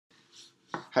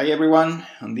Hi everyone,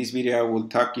 on this video I will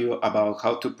talk to you about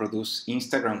how to produce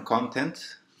Instagram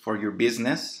content for your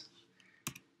business.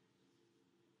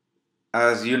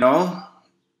 As you know,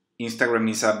 Instagram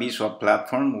is a visual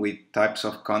platform with types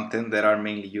of content that are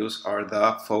mainly used are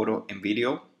the photo and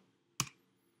video.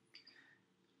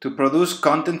 To produce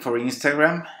content for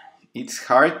Instagram, it's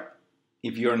hard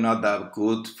if you're not a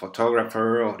good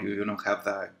photographer or you don't have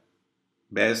the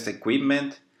best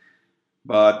equipment,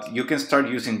 but you can start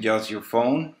using just your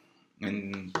phone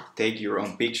and take your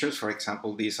own pictures. For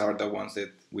example, these are the ones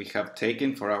that we have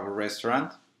taken for our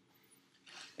restaurant.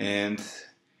 And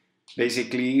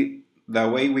basically, the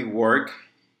way we work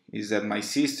is that my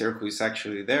sister, who is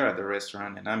actually there at the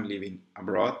restaurant and I'm living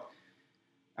abroad,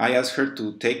 I ask her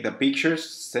to take the pictures,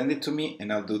 send it to me,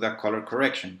 and I'll do the color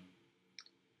correction.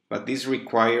 But this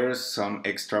requires some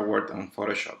extra work on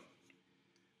Photoshop.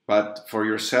 But for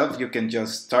yourself, you can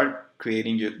just start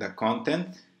creating the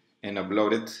content and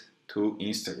upload it to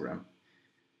Instagram.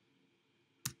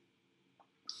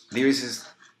 This is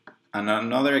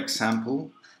another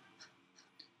example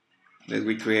that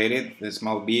we created, a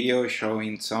small video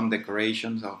showing some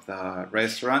decorations of the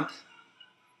restaurant.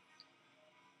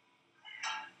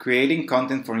 Creating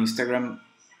content for Instagram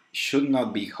should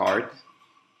not be hard.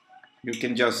 You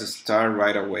can just start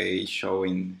right away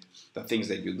showing the things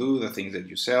that you do, the things that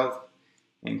you sell,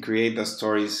 and create the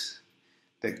stories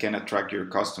that can attract your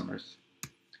customers.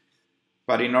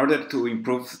 But in order to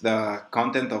improve the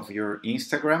content of your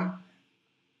Instagram,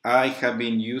 I have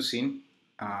been using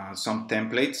some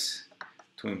templates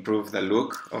to improve the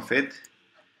look of it.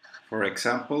 For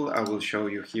example, I will show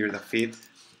you here the feed.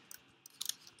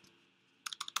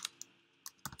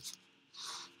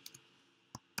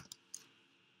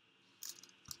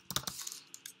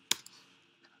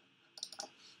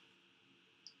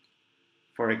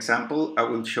 For example, I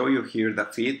will show you here the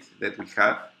feed that we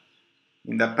have.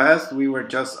 In the past, we were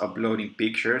just uploading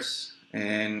pictures,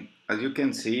 and as you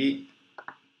can see,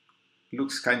 it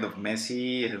looks kind of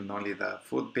messy and only the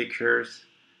food pictures.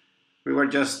 We were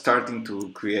just starting to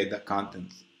create the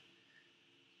content.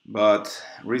 But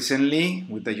recently,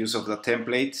 with the use of the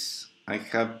templates, I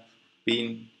have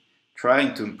been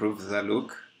trying to improve the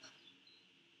look,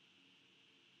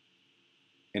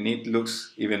 and it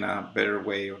looks even a better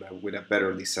way or with a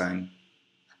better design.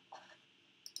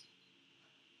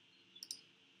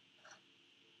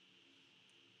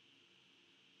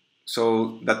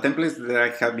 So the templates that I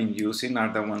have been using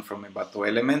are the one from Envato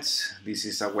Elements. This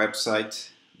is a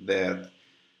website that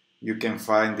you can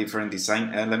find different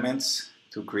design elements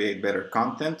to create better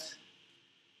content.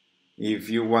 If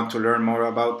you want to learn more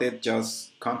about it,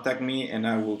 just contact me and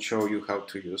I will show you how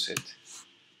to use it.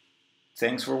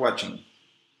 Thanks for watching.